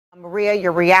Maria,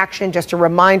 your reaction, just a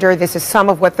reminder, this is some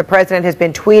of what the president has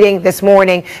been tweeting this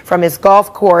morning from his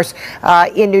golf course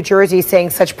in New Jersey, saying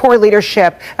such poor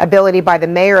leadership ability by the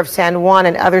mayor of San Juan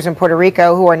and others in Puerto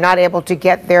Rico who are not able to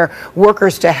get their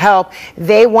workers to help.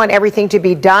 They want everything to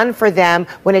be done for them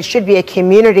when it should be a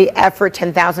community effort.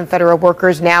 10,000 federal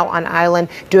workers now on island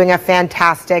doing a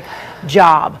fantastic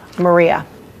job. Maria.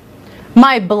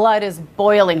 My blood is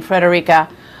boiling, Frederica.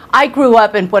 I grew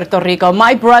up in Puerto Rico.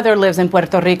 My brother lives in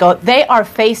Puerto Rico. They are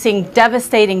facing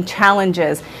devastating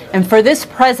challenges. And for this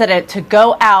president to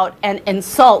go out and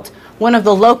insult one of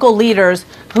the local leaders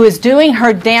who is doing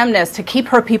her damnness to keep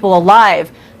her people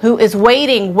alive, who is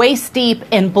wading waist deep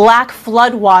in black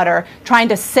floodwater, trying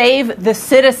to save the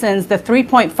citizens, the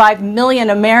 3.5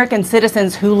 million American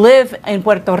citizens who live in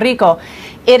Puerto Rico,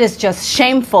 it is just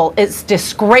shameful. It's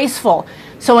disgraceful.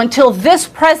 So until this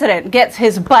president gets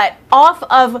his butt off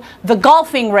of the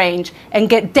golfing range and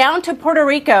get down to Puerto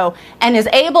Rico and is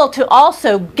able to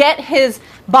also get his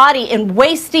body in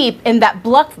waist deep in that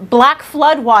black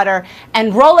flood water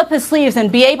and roll up his sleeves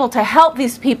and be able to help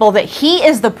these people that he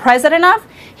is the president of,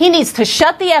 he needs to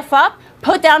shut the F up,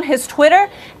 put down his Twitter,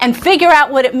 and figure out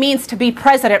what it means to be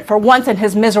president for once in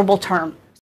his miserable term.